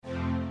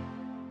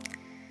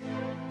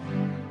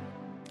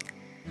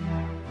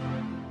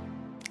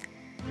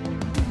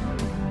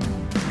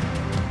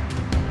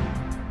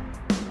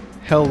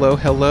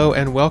Hello,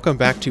 and welcome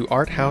back to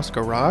Art House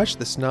Garage,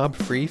 the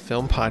snob-free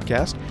film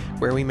podcast,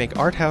 where we make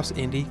art house,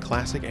 indie,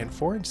 classic, and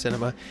foreign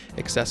cinema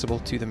accessible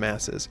to the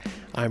masses.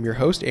 I'm your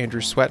host,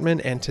 Andrew Sweatman,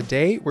 and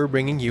today we're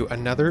bringing you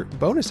another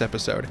bonus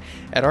episode.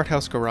 At Art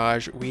House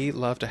Garage, we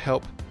love to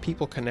help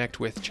people connect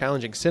with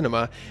challenging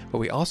cinema, but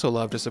we also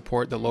love to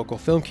support the local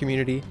film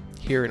community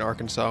here in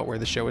Arkansas, where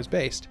the show is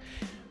based.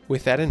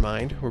 With that in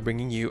mind, we're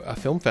bringing you a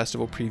film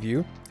festival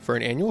preview for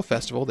an annual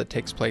festival that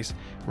takes place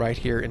right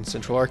here in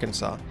Central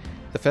Arkansas.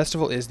 The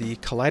festival is the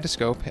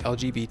Kaleidoscope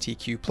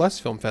LGBTQ+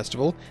 Film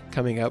Festival,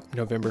 coming up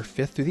November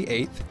 5th through the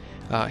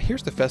 8th.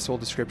 Here's the festival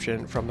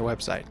description from the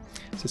website.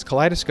 It says,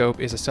 Kaleidoscope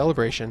is a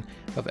celebration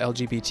of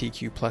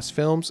LGBTQ+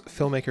 films,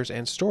 filmmakers,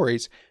 and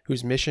stories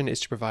whose mission is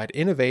to provide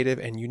innovative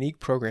and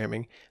unique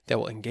programming that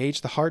will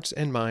engage the hearts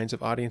and minds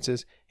of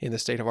audiences in the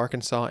state of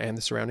Arkansas and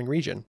the surrounding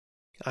region.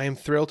 I am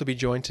thrilled to be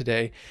joined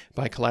today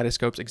by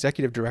Kaleidoscope's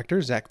Executive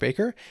Director, Zach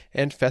Baker,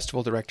 and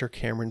Festival Director,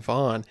 Cameron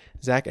Vaughn.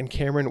 Zach and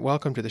Cameron,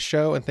 welcome to the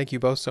show, and thank you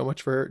both so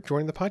much for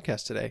joining the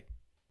podcast today.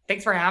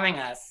 Thanks for having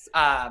us.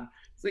 My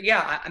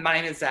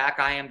name is Zach.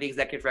 I am the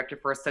Executive Director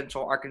for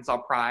Central Arkansas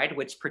Pride,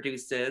 which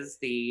produces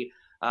the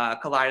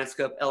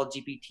Kaleidoscope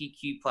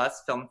LGBTQ+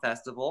 Film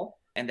Festival.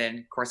 And then,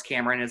 of course,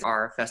 Cameron is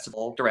our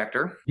festival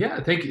director.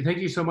 Yeah, thank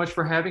you so much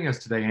for having us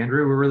today,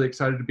 Andrew. We're really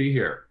excited to be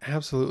here.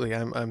 Absolutely.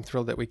 I'm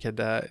thrilled that we could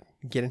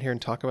get in here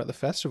and talk about the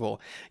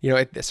festival.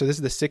 So this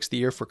is the 6th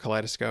year for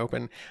Kaleidoscope,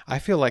 and I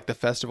feel like the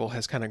festival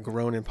has kind of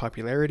grown in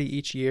popularity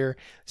each year.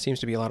 Seems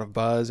to be a lot of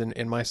buzz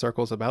in my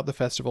circles about the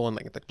festival and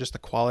just the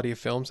quality of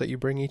films that you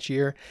bring each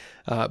year.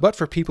 But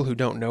for people who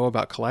don't know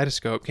about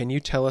Kaleidoscope, can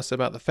you tell us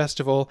about the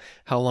festival,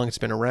 how long it's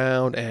been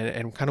around,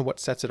 and kind of what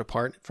sets it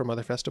apart from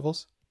other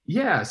festivals?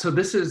 Yeah, so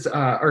this is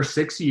our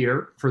 6th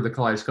year for the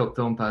Kaleidoscope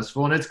Film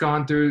Festival, and it's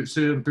gone through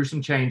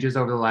some changes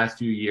over the last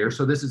few years.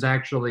 So this is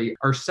actually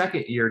our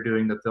 2nd year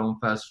doing the film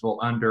festival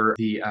under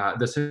the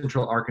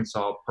Central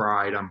Arkansas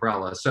Pride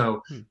umbrella.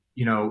 So,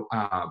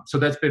 so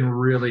that's been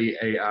really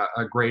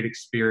a great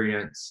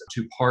experience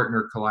to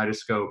partner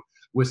Kaleidoscope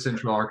with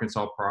Central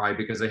Arkansas Pride,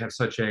 because they have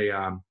such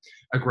a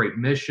great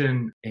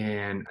mission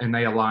and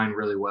they align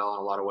really well in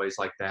a lot of ways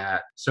like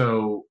that.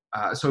 So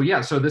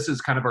this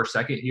is kind of our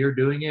 2nd year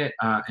doing it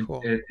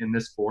Cool. in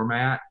this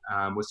format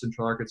with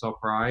Central Arkansas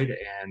Pride,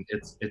 and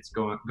it's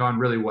gone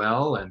really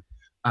well.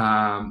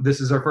 And this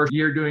is our 1st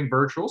year doing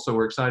virtual, so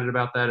we're excited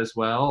about that as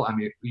well. I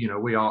mean,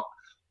 we all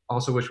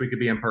also wish we could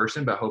be in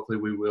person, but hopefully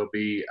we will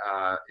be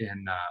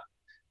in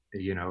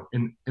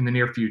the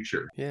near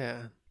future.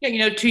 Yeah.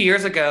 Yeah, 2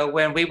 years ago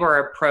when we were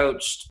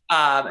approached,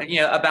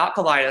 about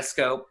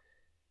Kaleidoscope,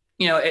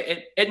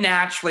 it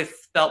naturally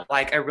felt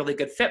like a really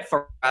good fit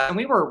for us. And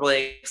we were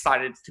really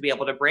excited to be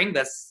able to bring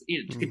this,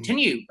 to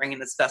continue bringing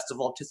this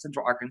festival to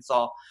Central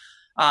Arkansas.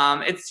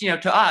 It's,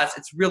 to us,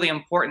 it's really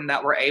important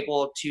that we're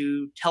able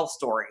to tell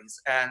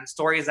stories and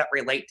stories that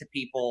relate to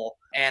people,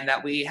 and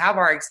that we have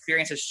our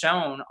experiences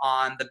shown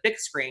on the big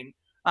screen.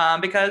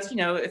 Because,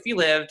 if you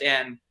lived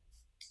in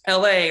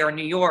LA or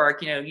New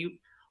York, you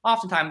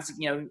oftentimes,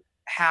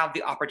 have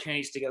the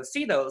opportunities to go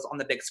see those on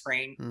the big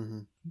screen. Mm-hmm.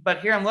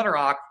 But here in Little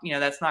Rock,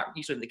 that's not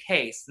usually the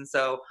case. And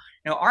so,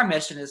 our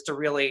mission is to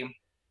really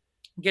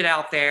get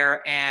out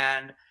there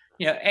and,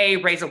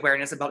 raise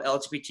awareness about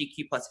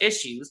LGBTQ+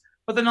 issues,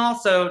 but then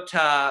also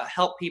to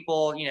help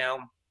people,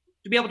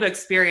 to be able to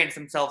experience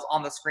themselves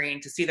on the screen,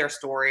 to see their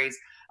stories,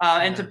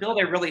 and to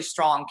build a really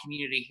strong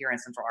community here in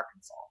Central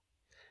Arkansas.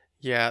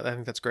 Yeah, I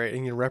think that's great.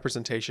 And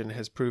representation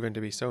has proven to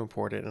be so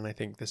important. And I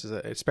think this is,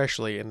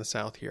 especially in the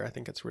South here, I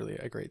think it's really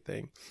a great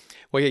thing.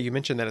 Well, yeah, you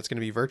mentioned that it's going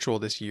to be virtual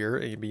this year,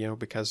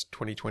 because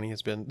 2020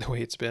 has been the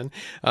way it's been.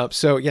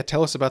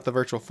 Tell us about the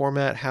virtual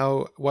format.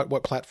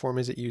 What platform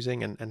is it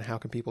using, and how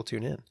can people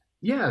tune in?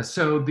 Yeah,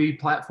 so the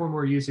platform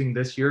we're using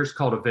this year is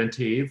called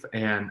Eventive,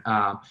 and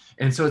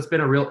so it's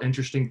been a real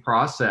interesting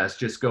process,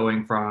 just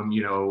going from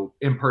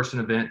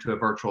in-person event to a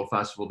virtual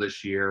festival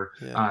this year.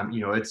 Yeah.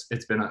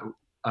 It's been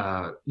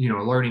a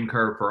learning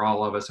curve for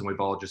all of us, and we've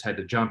all just had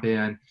to jump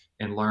in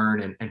and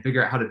learn and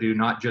figure out how to do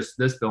not just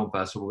this film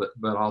festival,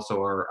 but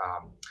also our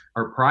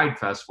Pride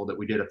Festival that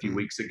we did a few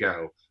weeks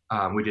ago.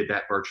 We did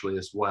that virtually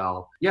as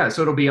well. Yeah,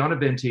 so it'll be on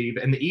Eventive,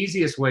 and the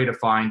easiest way to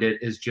find it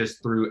is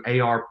just through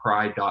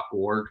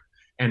arpride.org.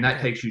 And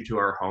that takes you to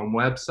our home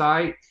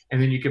website,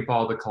 and then you can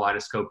follow the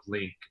Kaleidoscope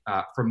link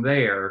from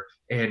there,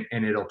 and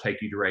it'll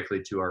take you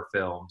directly to our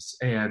films.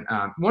 And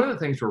one of the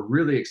things we're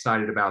really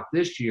excited about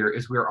this year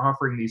is we're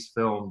offering these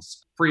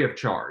films free of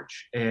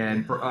charge.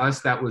 And for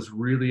us, that was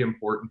really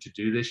important to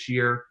do this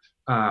year.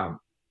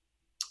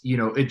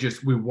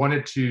 We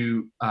wanted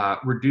to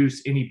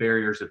reduce any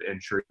barriers of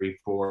entry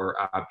for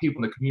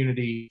people in the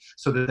community,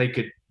 so that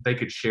they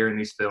could share in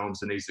these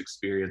films and these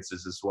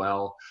experiences as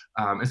well.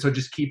 And so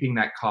just keeping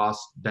that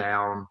cost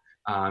down,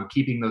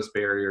 keeping those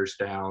barriers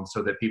down,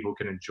 so that people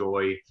can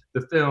enjoy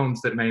the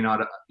films that may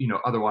not,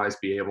 otherwise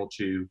be able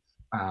to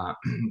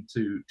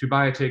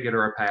buy a ticket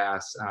or a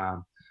pass,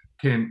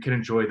 can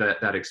enjoy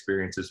that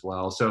experience as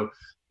well. So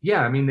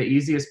Yeah, I mean, the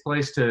easiest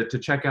place to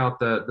check out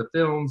the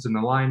films and the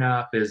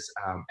lineup is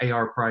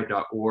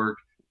arpride.org,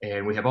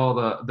 and we have all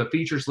the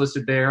features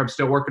listed there. I'm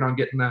still working on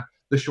getting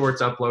the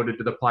shorts uploaded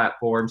to the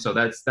platform, so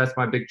that's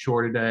my big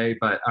chore today.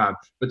 But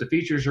the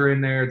features are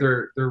in there.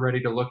 They're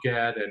ready to look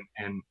at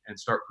and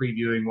start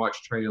previewing,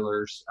 watch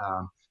trailers,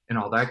 and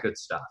all that good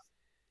stuff.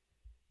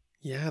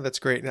 Yeah, that's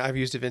great. I've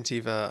used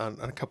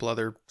Inventiva on a couple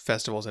other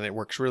festivals, and it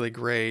works really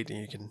great. And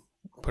you can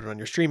put it on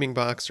your streaming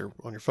box or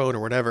on your phone or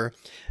whatever.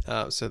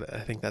 I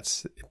think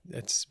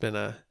it's been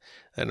an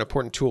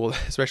important tool,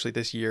 especially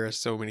this year, as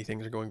so many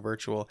things are going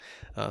virtual.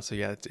 So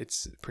yeah,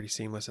 it's pretty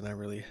seamless, and I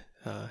really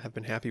have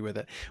been happy with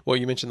it. Well,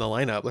 you mentioned the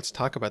lineup. Let's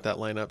talk about that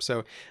lineup.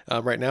 So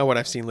right now, what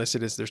I've seen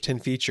listed is there's 10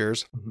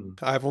 features.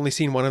 Mm-hmm. I've only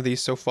seen one of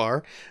these so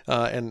far,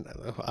 and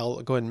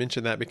I'll go ahead and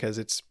mention that because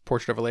it's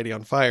Portrait of a Lady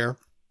on Fire.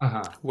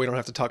 Uh-huh. We don't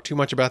have to talk too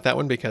much about that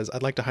one because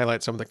I'd like to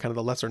highlight some of the kind of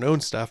the lesser known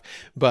stuff,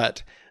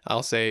 but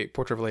I'll say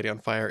Portrait of a Lady on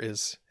Fire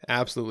is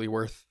absolutely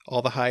worth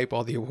all the hype,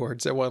 all the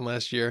awards it won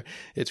last year.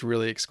 It's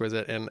really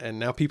exquisite, and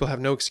now people have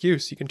no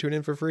excuse. You can tune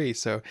in for free,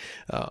 so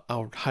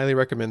I'll highly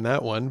recommend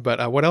that one.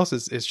 But what else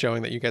is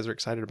showing that you guys are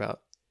excited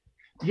about?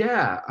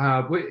 Yeah,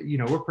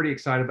 we're pretty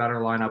excited about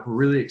our lineup. We're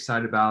really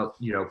excited about,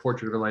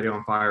 Portrait of a Lady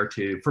on Fire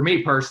too. For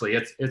me personally,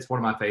 it's one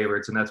of my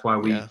favorites, and that's why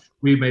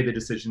we made the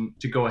decision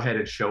to go ahead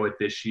and show it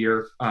this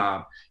year.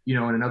 And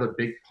another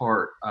big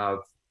part of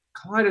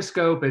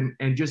Kaleidoscope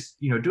and just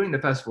doing the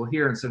festival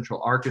here in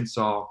Central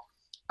Arkansas,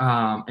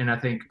 and I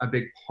think a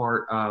big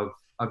part of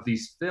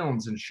these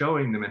films and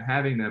showing them and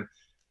having them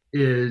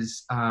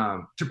is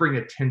to bring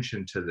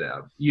attention to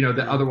them,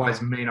 that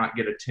otherwise may not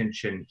get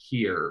attention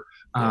here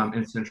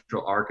in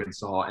Central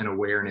Arkansas, and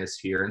awareness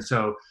here. And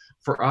so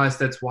for us,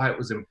 that's why it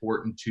was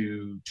important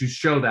to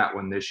show that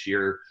one this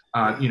year.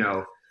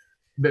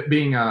 But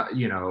being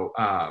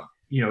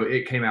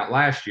it came out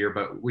last year,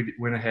 but we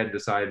went ahead and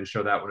decided to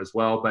show that one as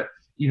well. But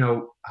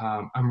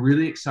I'm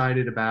really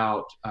excited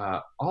about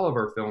all of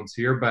our films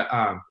here, but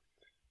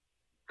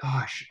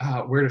gosh,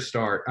 where to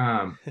start?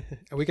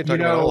 We can talk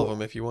about all of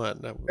them if you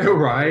want.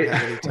 Right. Don't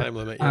have any time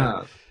limit.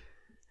 Yeah.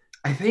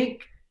 I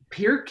think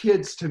Peer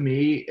Kids to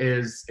me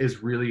is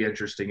really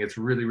interesting. It's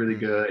really, really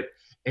good.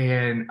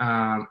 And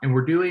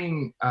we're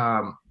doing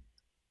a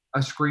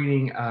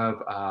screening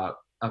of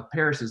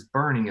Paris is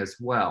Burning as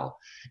well.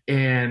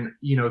 And,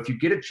 if you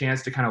get a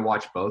chance to kind of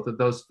watch both of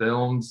those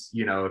films,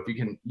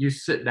 if you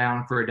sit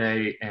down for a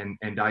day and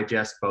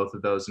digest both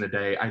of those in a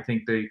day, I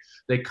think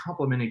they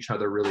complement each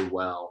other really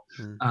well,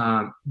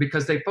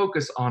 because they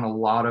focus on a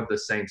lot of the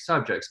same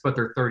subjects, but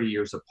they're 30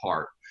 years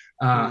apart.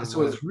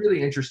 So it's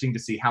really interesting to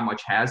see how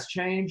much has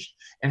changed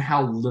and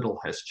how little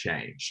has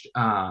changed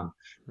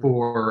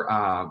for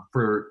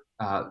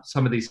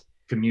some of these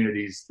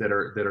communities that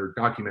are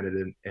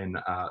documented in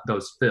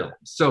those films.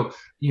 So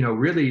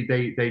really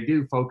they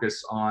do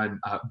focus on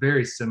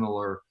very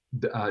similar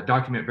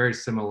document very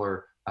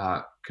similar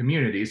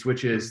communities,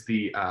 which is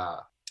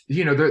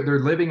they're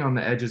living on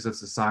the edges of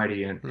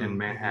society in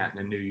Manhattan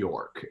and New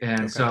York.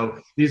 And so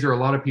these are a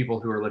lot of people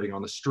who are living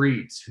on the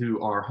streets,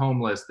 who are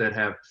homeless, that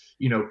have,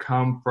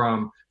 come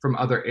from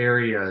other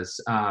areas.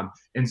 And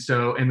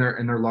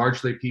they're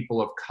largely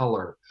people of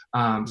color.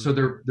 So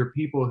they're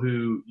people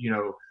who,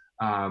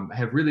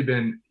 have really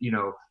been,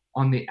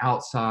 on the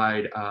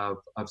outside of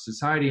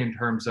society in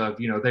terms of,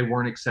 they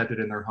weren't accepted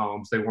in their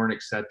homes, they weren't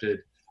accepted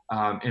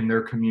in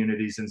their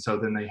communities. And so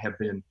then they have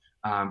been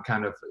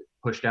kind of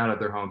pushed out of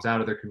their homes, out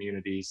of their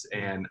communities,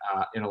 and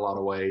in a lot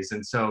of ways.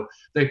 And so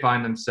they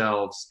find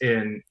themselves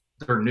in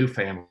their new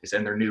families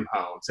and their new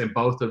homes. And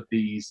both of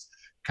these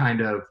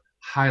kind of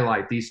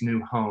highlight these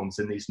new homes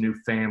and these new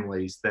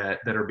families that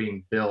are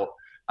being built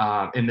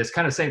in this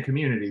kind of same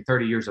community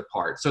 30 years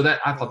apart. So that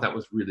I thought that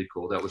was really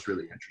cool. That was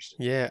really interesting.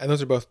 Yeah. And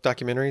those are both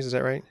documentaries. Is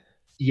that right?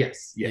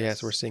 Yes. Yeah,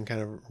 so we're seeing kind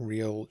of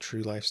real,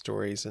 true life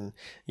stories. And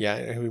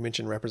yeah, we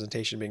mentioned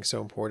representation being so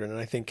important. And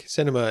I think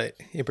cinema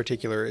in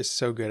particular is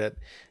so good at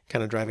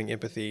kind of driving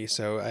empathy.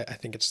 So I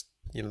think it's,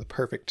 the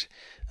perfect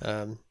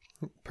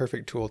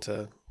tool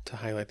to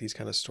highlight these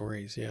kind of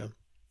stories. Yeah.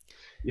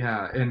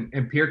 Yeah.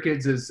 And Peer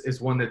Kids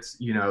is one that's,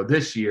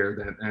 this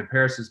year, and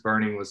Paris is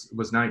Burning was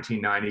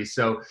 1990.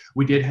 So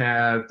we did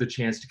have the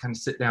chance to kind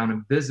of sit down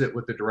and visit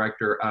with the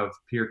director of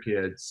Peer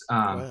Kids,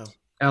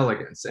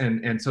 Elegance.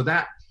 And so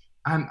that,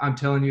 I'm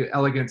telling you,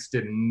 Elegance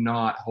did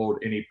not hold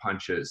any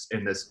punches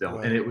in this film.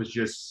 Wow. And it was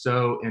just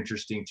so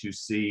interesting to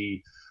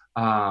see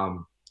a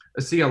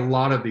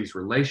lot of these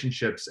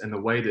relationships and the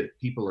way that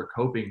people are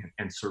coping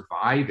and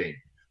surviving,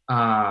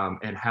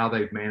 and how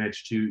they've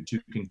managed to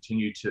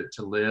continue to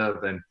live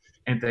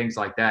and things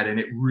like that. And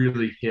it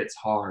really hits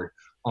hard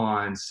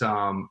on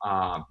some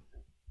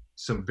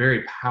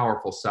very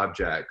powerful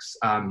subjects.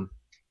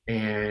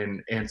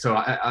 And so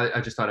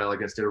I just thought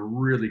Elegance did a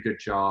really good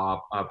job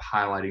of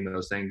highlighting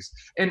those things,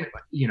 and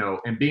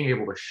being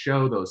able to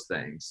show those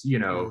things,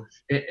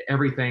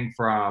 everything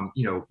from,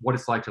 what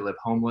it's like to live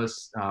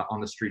homeless on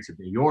the streets of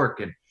New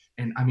York.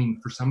 And I mean,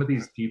 for some of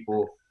these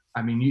people,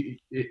 I mean,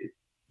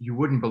 you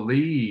wouldn't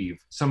believe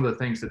some of the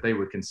things that they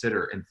would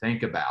consider and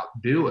think about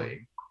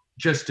doing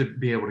just to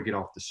be able to get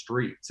off the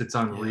streets. It's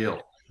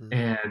unreal.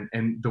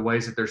 And the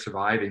ways that they're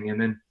surviving. And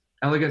then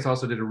Elegance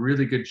also did a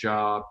really good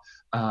job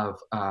of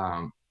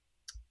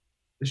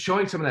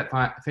showing some of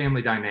that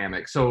family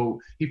dynamic. So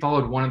he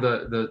followed one of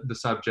the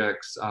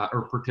subjects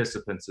or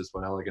participants is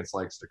what Elegance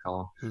likes to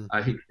call them.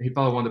 He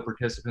followed one of the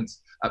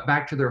participants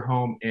back to their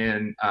home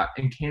in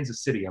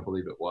Kansas City, I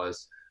believe it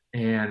was.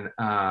 And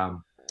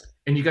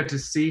you got to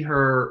see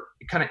her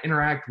kind of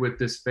interact with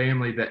this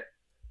family that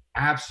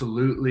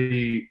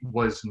absolutely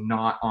was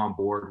not on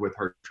board with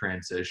her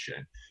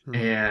transition.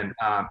 And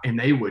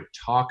they would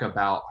talk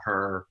about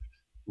her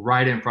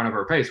right in front of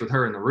her face with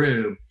her in the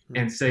room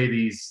and say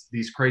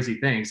these crazy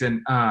things.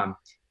 And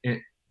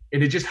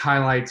it just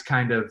highlights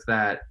kind of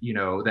that, you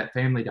know, that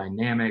family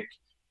dynamic.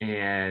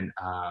 And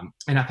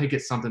I think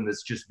it's something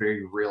that's just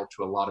very real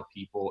to a lot of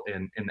people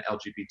in the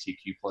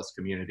LGBTQ plus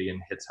community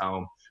and hits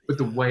home. But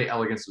the way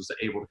Elegance was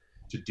able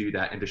to do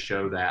that and to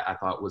show that, I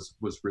thought was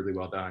really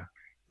well done.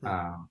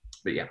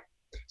 But yeah,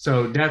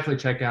 so definitely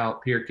check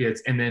out Pier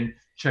Kids, and then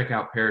check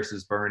out Paris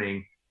is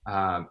Burning,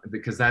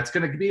 because that's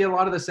going to be a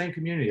lot of the same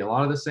community, a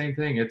lot of the same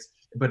thing.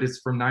 But it's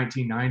from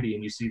 1990,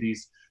 and you see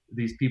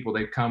these people,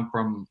 they come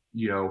from,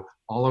 you know,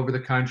 all over the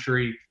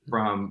country,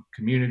 from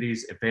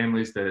communities and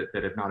families that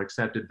have not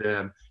accepted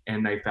them,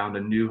 and they found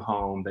a new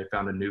home, they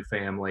found a new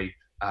family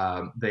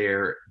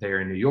there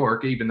in New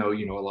York, even though,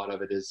 you know, a lot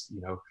of it is,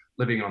 you know,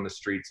 living on the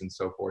streets and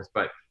so forth,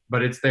 but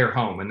it's their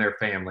home and their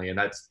family, and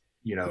that's,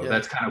 you know,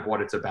 that's kind of what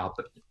it's about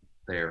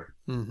there.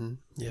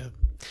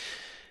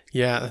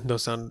 Yeah,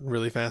 those sound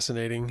really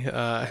fascinating.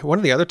 One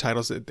of the other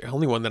titles, the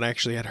only one that I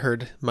actually had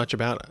heard much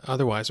about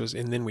otherwise, was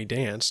And Then We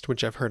Danced,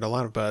 which I've heard a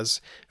lot of buzz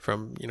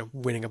from, you know,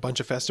 winning a bunch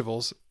of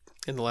festivals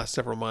in the last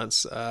several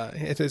months.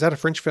 Is that a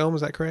French film?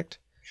 Is that correct?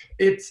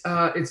 It's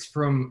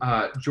from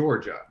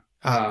Georgia.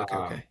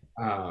 Okay.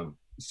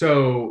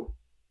 So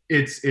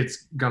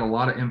it's got a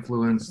lot of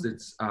influence.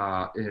 It's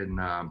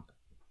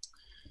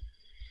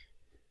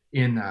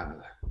in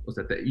was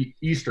that the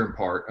eastern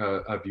part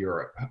of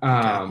Europe.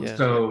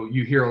 So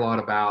you hear a lot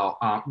about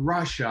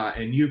Russia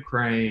and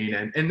Ukraine,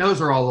 and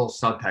those are all little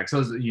subtexts.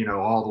 Those, you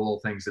know, all the little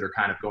things that are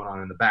kind of going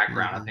on in the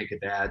background. I think a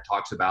dad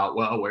talks about,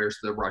 well, where's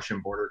the Russian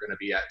border going to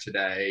be at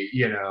today?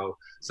 You know,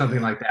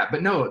 something like that.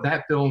 But no,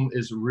 that film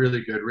is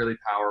really good, really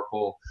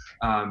powerful.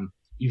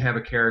 You have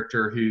a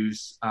character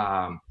who's,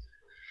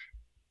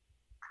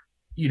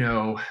 you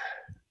know,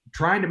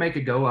 trying to make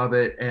a go of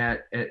it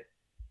at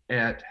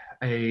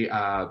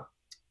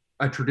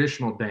a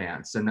traditional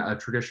dance and a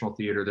traditional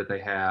theater that they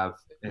have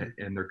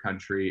in their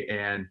country.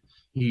 And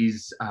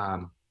he's,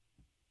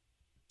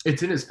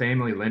 it's in his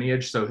family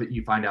lineage. So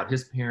you find out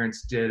his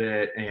parents did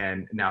it,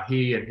 and now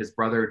he and his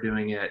brother are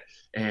doing it.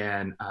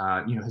 And,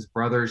 you know, his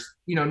brother's,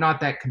 you know, not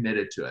that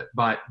committed to it,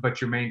 but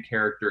your main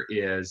character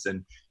is,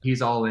 and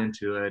he's all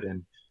into it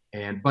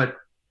and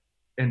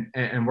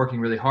working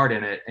really hard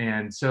in it.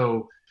 And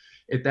so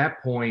at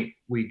that point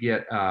we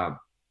get,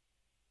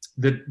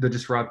 the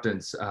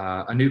Disruptants,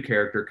 a new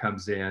character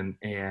comes in,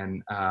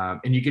 and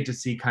you get to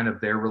see kind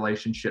of their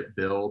relationship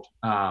build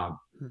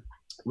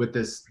with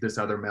this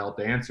other male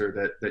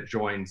dancer that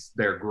joins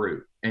their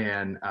group,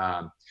 and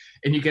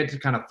you get to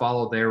kind of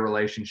follow their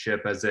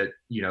relationship as it,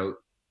 you know,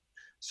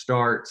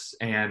 starts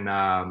and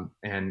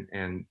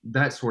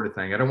that sort of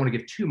thing. I don't want to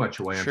give too much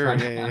away. I'm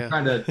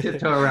trying to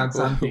tiptoe around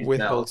some details.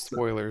 Withhold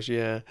spoilers,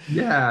 yeah,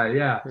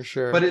 for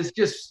sure. But it's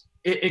just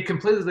it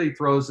completely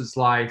throws his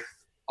life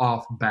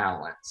off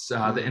balance,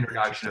 the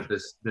introduction of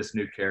this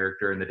new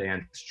character in the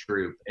dance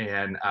troupe,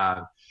 and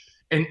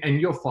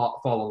you'll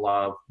fall in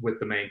love with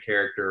the main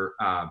character.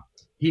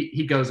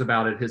 He goes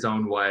about it his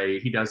own way.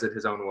 He does it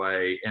his own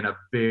way in a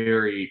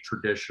very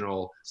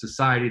traditional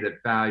society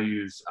that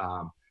values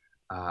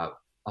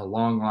a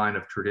long line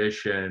of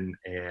tradition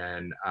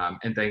and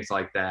things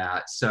like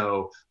that.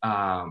 So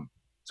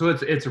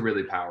it's a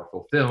really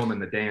powerful film,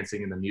 and the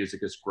dancing and the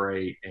music is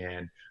great,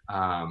 and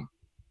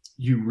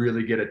you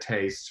really get a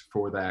taste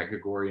for that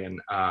Gregorian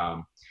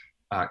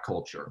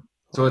culture.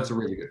 So it's a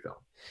really good film.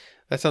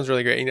 That sounds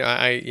really great. You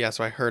know,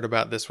 so I heard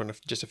about this one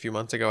just a few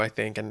months ago, I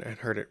think, and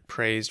heard it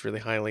praised really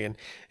highly. And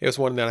it was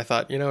one that I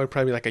thought, you know, it'd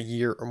probably be like a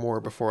year or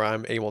more before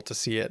I'm able to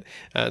see it.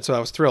 So I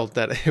was thrilled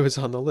that it was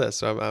on the list.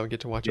 So I'll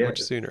get to watch it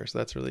much sooner. So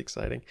that's really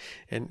exciting.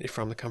 And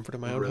from the comfort of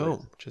my own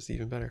home, which is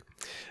even better.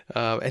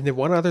 And then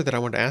one other that I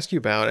wanted to ask you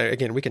about,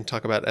 again, we can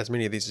talk about as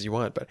many of these as you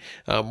want, but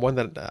one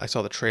that I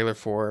saw the trailer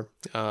for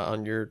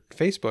on your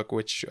Facebook,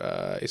 which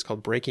is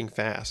called Breaking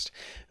Fast,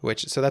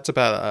 so that's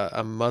about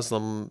a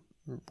Muslim,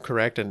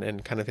 correct,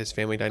 and kind of his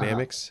family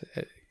dynamics.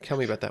 Tell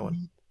me about that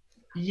one.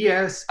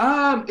 Yes,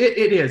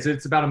 it is.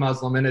 It's about a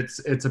Muslim, and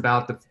it's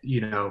about the,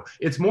 you know,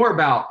 it's more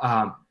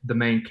about the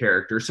main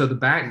character. So the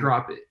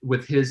backdrop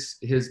with his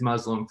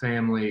Muslim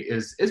family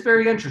is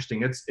very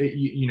interesting.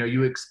 You know, you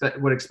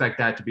would expect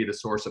that to be the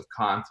source of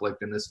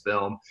conflict in this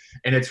film,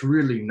 and it's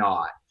really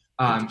not.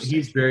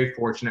 He's very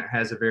fortunate,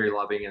 has a very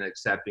loving and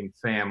accepting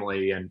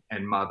family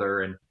and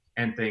mother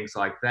and things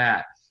like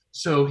that.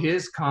 So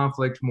his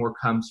conflict more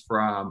comes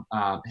from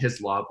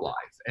his love life.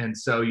 And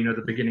so,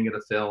 the beginning of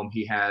the film,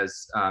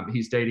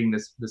 he's dating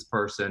this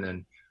person,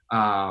 and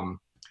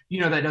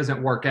that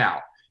doesn't work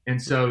out.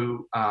 And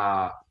so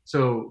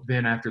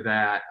then after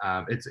that,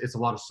 it's a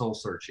lot of soul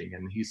searching,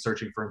 and he's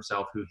searching for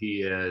himself, who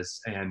he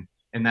is, and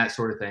that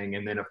sort of thing.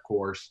 And then of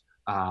course,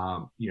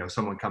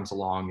 someone comes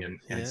along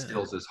and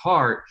steals his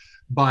heart,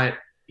 but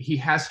he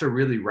has to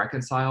really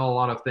reconcile a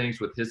lot of things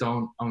with his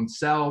own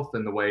self,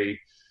 and the way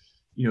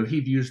he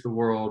views the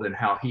world, and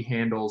how he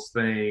handles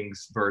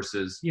things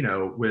versus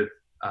with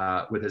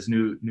his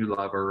new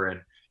lover.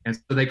 And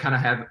so they kind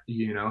of have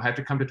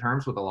to come to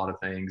terms with a lot of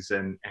things,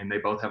 and they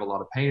both have a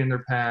lot of pain in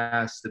their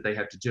past that they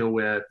have to deal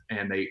with,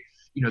 and they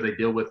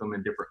deal with them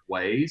in different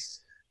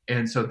ways.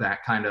 And so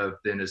that kind of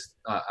then is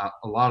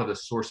a lot of the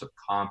source of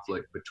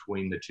conflict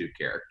between the two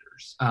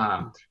characters.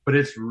 But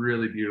it's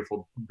really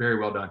beautiful, very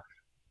well done.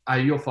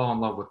 You'll fall in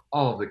love with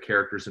all of the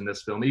characters in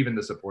this film, even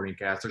the supporting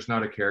cast. There's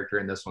not a character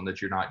in this one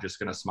that you're not just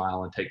going to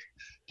smile and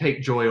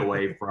take joy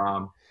away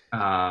from.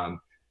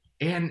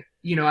 And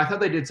I thought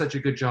they did such a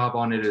good job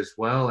on it as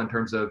well, in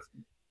terms of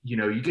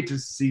you get to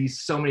see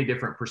so many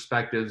different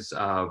perspectives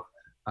of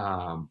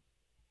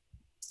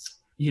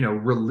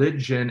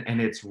religion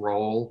and its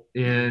role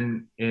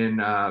in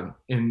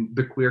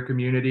the queer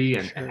community,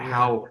 and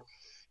how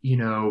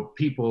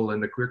people in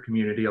the queer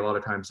community a lot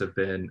of times have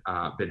been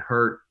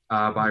hurt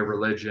by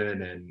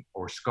religion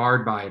or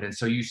scarred by it. And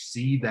so you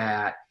see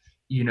that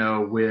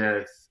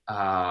with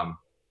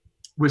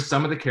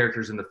some of the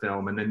characters in the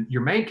film, and then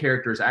your main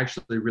character is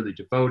actually really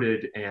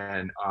devoted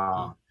and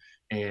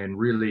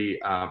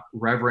really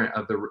reverent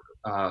of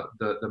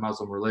the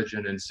Muslim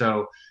religion. And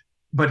so,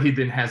 but he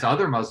then has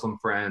other Muslim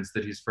friends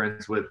that he's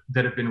friends with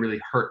that have been really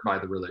hurt by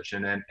the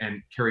religion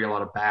and carry a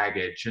lot of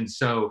baggage. And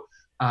so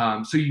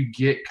you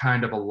get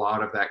kind of a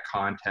lot of that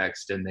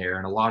context in there,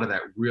 and a lot of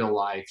that real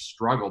life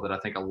struggle that I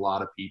think a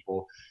lot of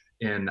people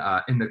in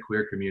the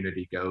queer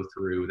community go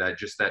through, that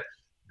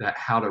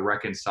how to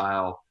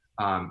reconcile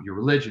your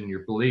religion,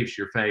 your beliefs,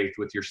 your faith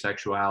with your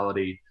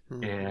sexuality,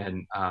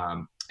 and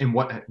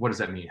what does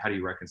that mean? How do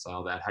you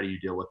reconcile that? How do you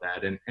deal with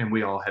that? And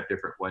we all have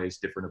different ways,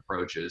 different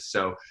approaches.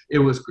 So it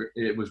was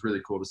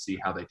really cool to see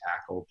how they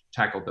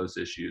tackled those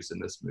issues in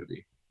this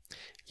movie.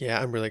 Yeah,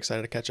 I'm really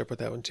excited to catch up with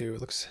that one too.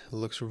 It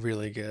looks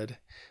really good.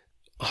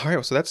 All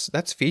right, so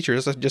that's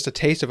features. That's just a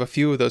taste of a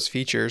few of those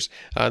features.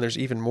 There's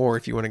even more.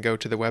 If you want to go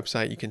to the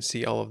website, you can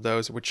see all of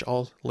those, which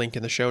I'll link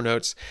in the show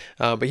notes.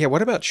 But yeah,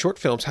 what about short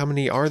films? How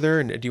many are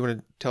there? And do you want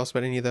to tell us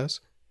about any of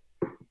those?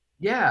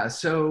 Yeah,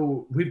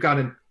 so we've got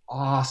an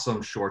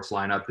awesome shorts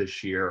lineup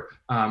this year.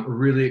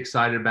 Really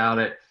excited about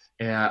it.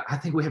 I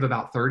think we have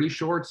about 30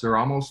 shorts, or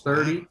almost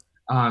 30.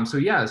 Wow. So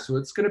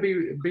it's going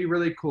to be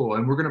really cool.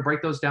 And we're going to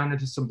break those down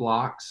into some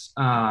blocks.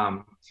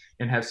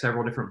 And have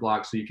several different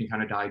blocks, so you can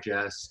kind of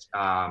digest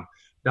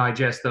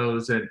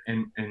those and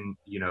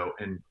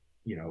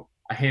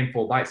a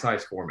handful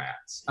bite-sized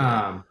formats.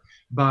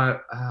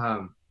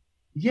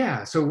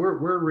 So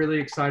we're really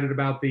excited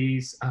about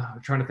these.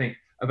 I'm trying to think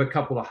of a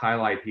couple to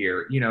highlight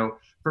here.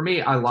 For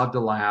me, I love to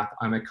laugh.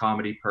 I'm a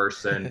comedy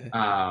person.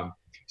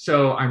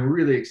 So I'm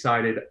really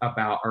excited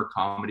about our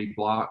comedy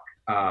block.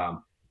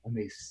 Let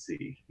me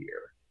see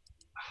here.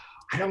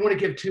 I don't want to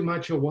give too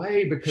much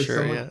away because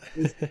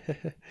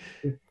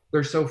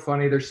they're so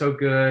funny. They're so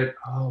good.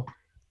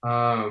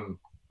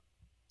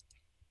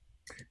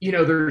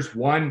 There's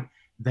one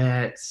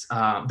that's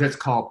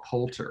called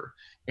Polter.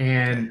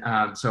 And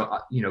kind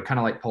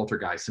of like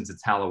Poltergeist, since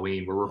it's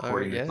Halloween, we're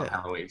recording it on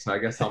Halloween. So I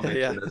guess I'll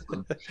mention this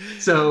one.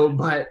 So,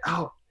 but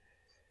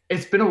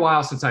it's been a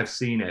while since I've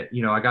seen it.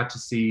 I got to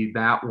see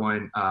that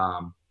one.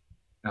 I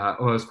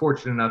was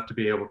fortunate enough to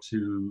be able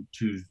to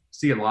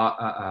see a lot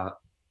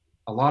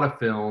of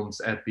films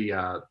at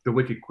the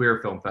Wicked Queer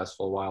Film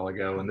Festival a while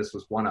ago, and this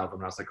was one of them.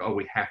 And I was like, oh,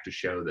 we have to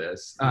show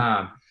this.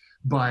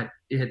 But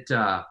it's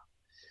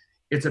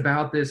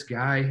about this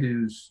guy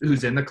who's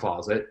in the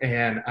closet,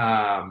 and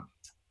oh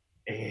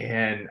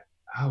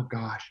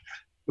gosh,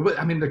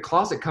 I mean, the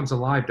closet comes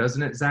alive,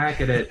 doesn't it,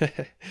 Zach? And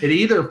it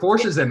either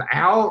forces him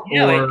out,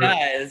 or it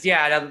does.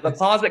 Yeah, the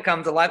closet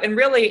comes alive, and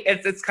really,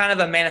 it's kind of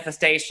a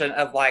manifestation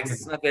of like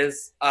some of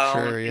his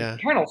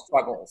internal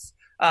struggles.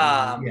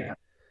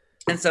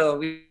 And so,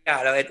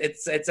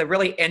 it's a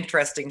really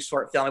interesting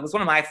short film. It was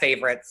one of my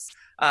favorites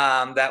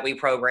that we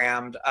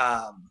programmed.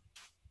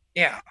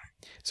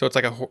 So it's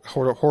like a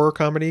horror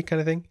comedy kind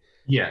of thing?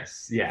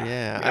 Yes. Yeah.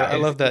 Yeah. I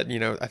love that.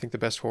 I think the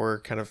best horror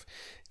kind of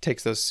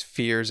takes those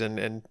fears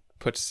and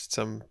puts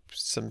some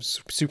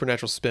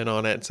supernatural spin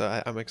on it.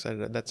 So I'm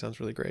excited. That sounds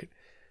really great.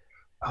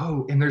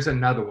 Oh, and there's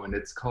another one.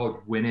 It's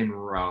called When in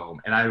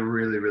Rome. And I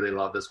really, really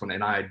love this one.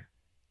 And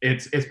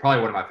it's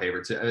probably one of my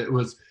favorites. It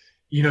was,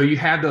 you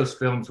have those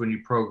films when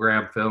you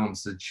program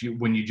films that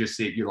when you just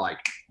see it, you're like,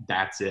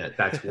 that's it.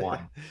 That's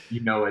one.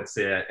 It's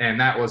it. And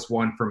that was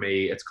one for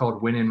me. It's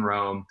called When in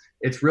Rome.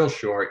 It's real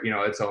short.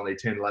 It's only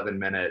 10, 11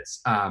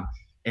 minutes.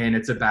 And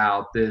it's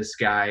about this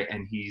guy,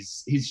 and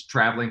he's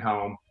traveling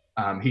home.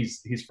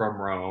 He's from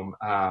Rome.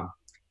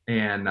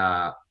 And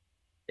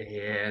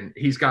and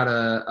he's got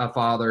a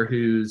father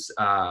who's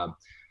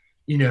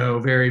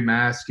very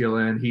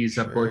masculine. He's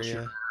a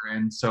butcher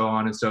and so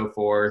on and so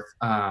forth.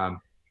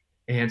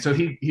 And so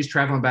he's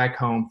traveling back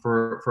home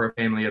for a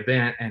family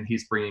event, and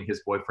he's bringing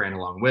his boyfriend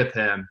along with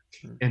him.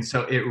 And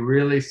so it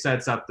really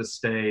sets up the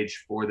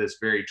stage for this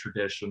very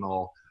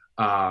traditional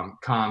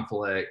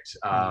conflict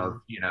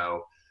of,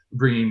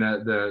 bringing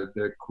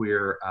the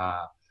queer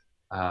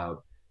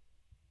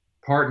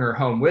partner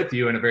home with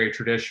you in a very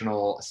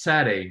traditional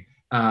setting.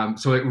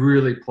 So it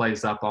really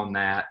plays up on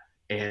that,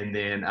 and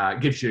then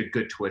gives you a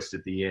good twist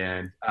at the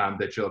end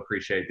that you'll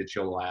appreciate, that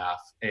you'll laugh,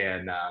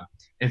 and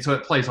so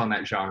it plays on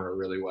that genre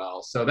really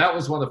well. So that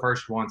was one of the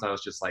first ones I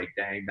was just like,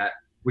 dang, that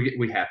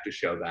we have to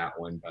show that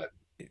one. But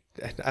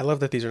I love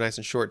that these are nice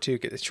and short too.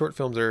 Short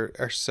films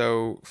are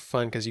so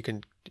fun because you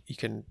can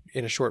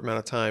in a short amount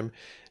of time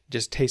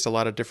just taste a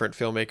lot of different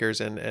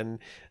filmmakers, and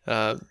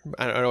it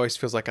always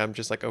feels like I'm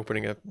just like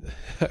opening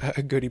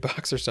a goodie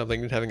box or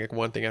something and having like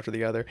one thing after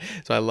the other.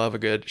 So I love a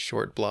good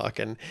short block,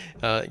 and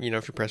if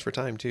you're pressed for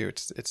time too,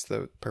 it's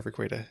the perfect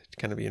way to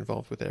kind of be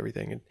involved with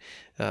everything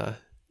and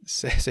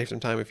save some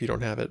time if you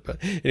don't have it. But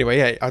anyway,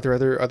 yeah, are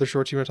there other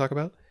shorts you want to talk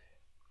about?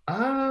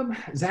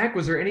 Zach,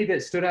 was there any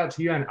that stood out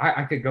to you? And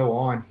I could go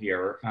on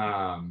here.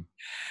 I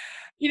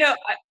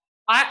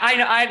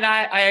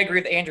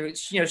agree with Andrew.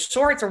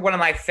 Shorts are one of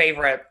my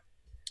favorite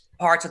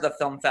parts of the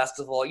film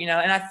festival,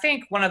 and I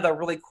think one of the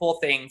really cool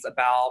things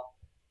about,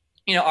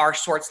 our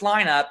shorts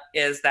lineup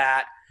is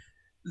that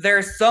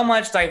there's so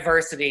much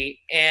diversity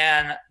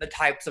in the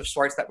types of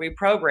shorts that we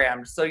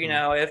programmed. So,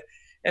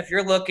 if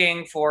you're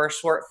looking for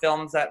short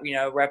films that,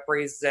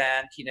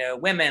 represent,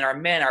 women or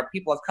men or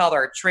people of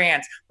color,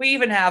 trans, we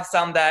even have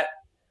some that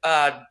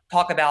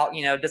talk about,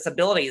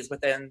 disabilities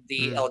within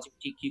the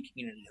LGBTQ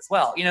community as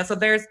well. So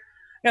there's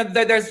a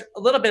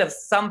little bit of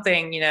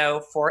something,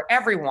 for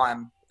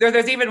everyone.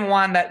 There's even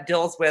one that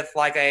deals with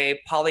like a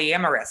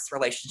polyamorous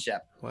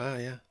relationship. Wow,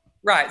 yeah.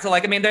 Right. So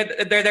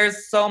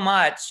there's so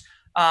much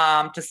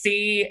to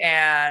see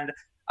and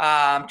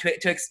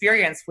to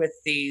experience with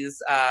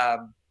these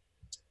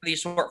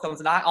short films.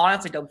 And I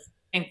honestly don't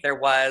think there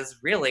was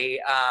really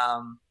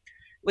a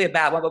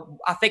bad one. But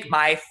I think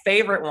my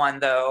favorite one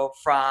though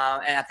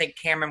and I think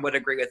Cameron would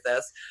agree with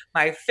this,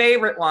 my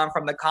favorite one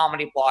from the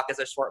comedy block is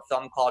a short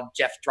film called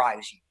Jeff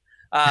Drives You.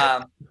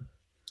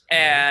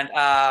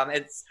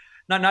 It's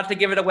not to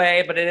give it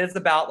away, but it is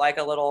about like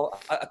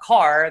a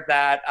car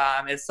that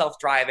is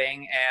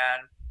self-driving,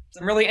 and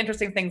some really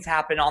interesting things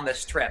happen on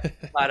this trip.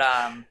 But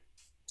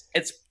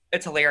it's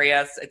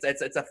hilarious.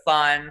 It's a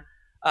fun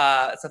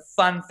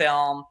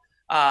film.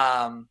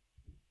 And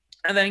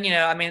then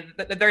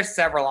there's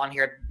several on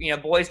here.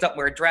 Boys Don't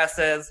Wear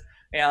Dresses.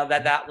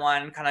 That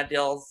one kind of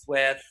deals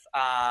with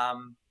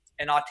an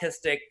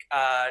autistic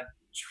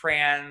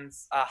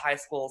trans high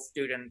school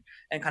student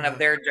and kind of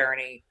their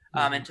journey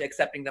into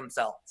accepting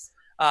themselves.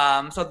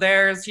 So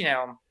there's,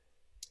 again,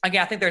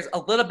 I think there's a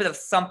little bit of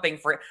something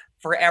for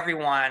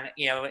everyone,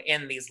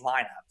 in these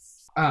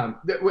lineups.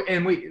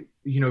 And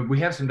we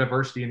have some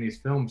diversity in these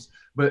films,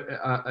 but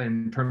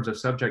in terms of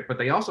subject, but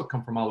they also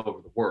come from all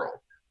over the world.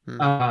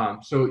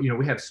 So,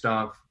 we have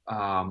stuff,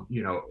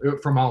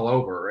 from all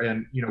over.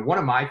 And, one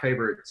of my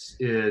favorites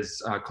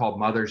is called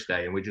Mother's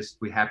Day. And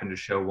we happened to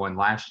show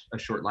a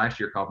short last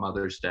year called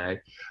Mother's Day.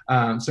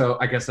 So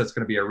I guess that's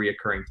going to be a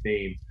reoccurring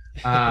theme,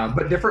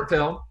 but different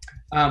film.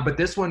 But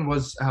this one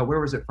was, where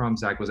was it from,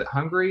 Zach? Was it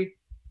Hungary?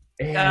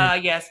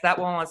 Yes, that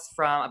one was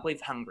from, I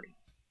believe, Hungary.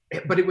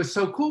 But it was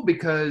so cool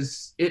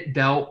because it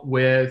dealt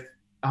with,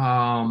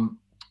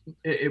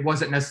 it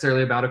wasn't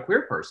necessarily about a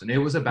queer person. It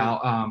was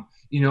about,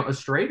 a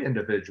straight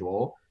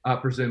individual,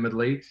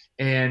 presumably,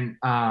 and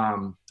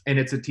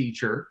it's a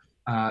teacher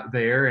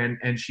there,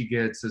 and she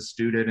gets a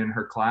student in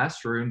her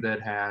classroom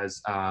that has,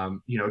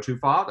 two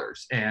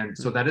fathers, and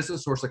so that is a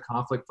source of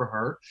conflict for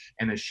her,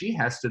 and then she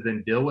has to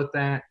then deal with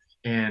that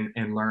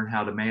and learn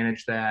how to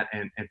manage that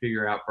and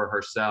figure out for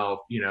herself,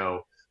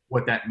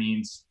 what that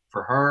means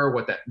for her,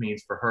 what that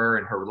means for her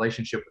and her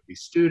relationship with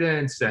these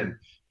students, and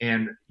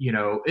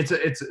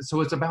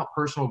it's about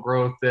personal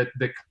growth that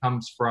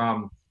comes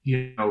from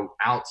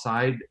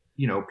outside,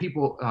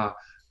 people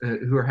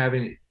who are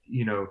having,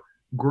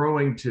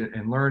 growing to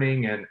and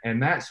learning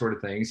and that sort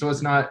of thing. So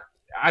it's not,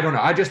 I don't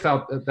know, I just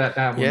felt that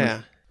one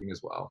was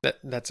as well.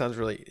 That sounds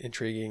really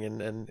intriguing,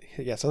 and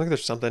yeah, it sounds like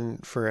there's something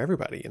for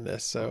everybody in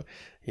this. So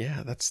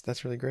yeah,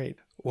 that's really great.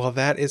 Well,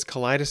 that is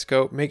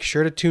Kaleidoscope. Make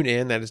sure to tune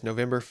in. That is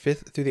November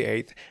 5th through the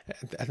 8th.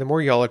 The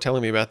more y'all are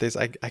telling me about this,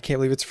 I can't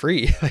believe it's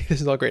free. Like, this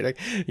is all great. I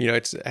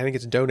think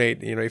it's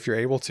donate, if you're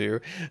able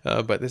to,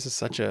 but this is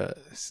such an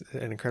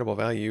incredible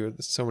value.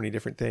 So many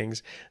different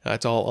things.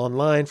 It's all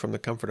online from the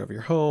comfort of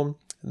your home.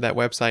 That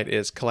website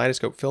is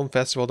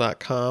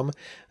kaleidoscopefilmfestival.com.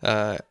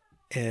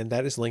 And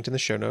that is linked in the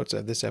show notes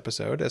of this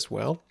episode as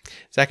well.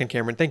 Zach and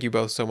Cameron, thank you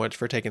both so much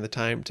for taking the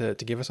time to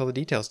give us all the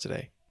details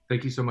today.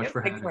 Thank you so much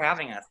thanks for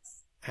having us.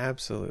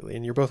 Absolutely.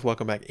 And you're both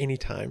welcome back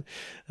anytime.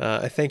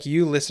 I thank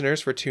you,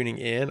 listeners, for tuning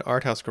in.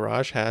 Art House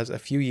Garage has a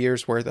few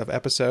years worth of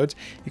episodes.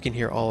 You can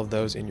hear all of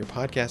those in your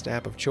podcast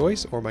app of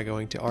choice or by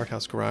going to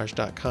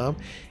arthousegarage.com.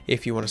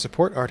 If you want to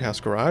support Art House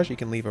Garage, you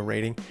can leave a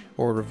rating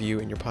or a review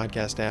in your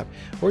podcast app,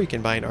 or you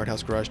can buy an Art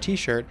House Garage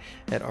t-shirt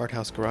at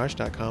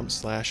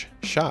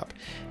arthousegarage.com/shop.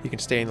 You can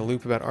stay in the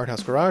loop about Art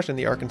House Garage and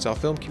the Arkansas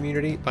film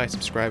community by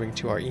subscribing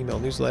to our email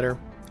newsletter.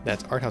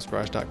 That's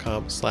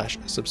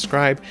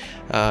arthousegarage.com/subscribe.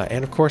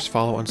 And of course,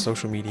 follow on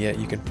social media.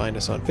 You can find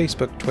us on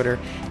Facebook, Twitter,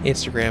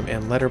 Instagram,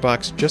 and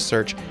Letterboxd. Just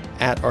search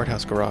at Art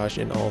House Garage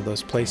in all of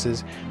those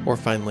places, or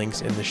find links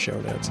in the show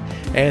notes.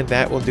 And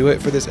that will do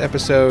it for this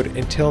episode.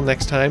 Until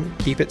next time,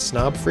 keep it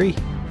snob free.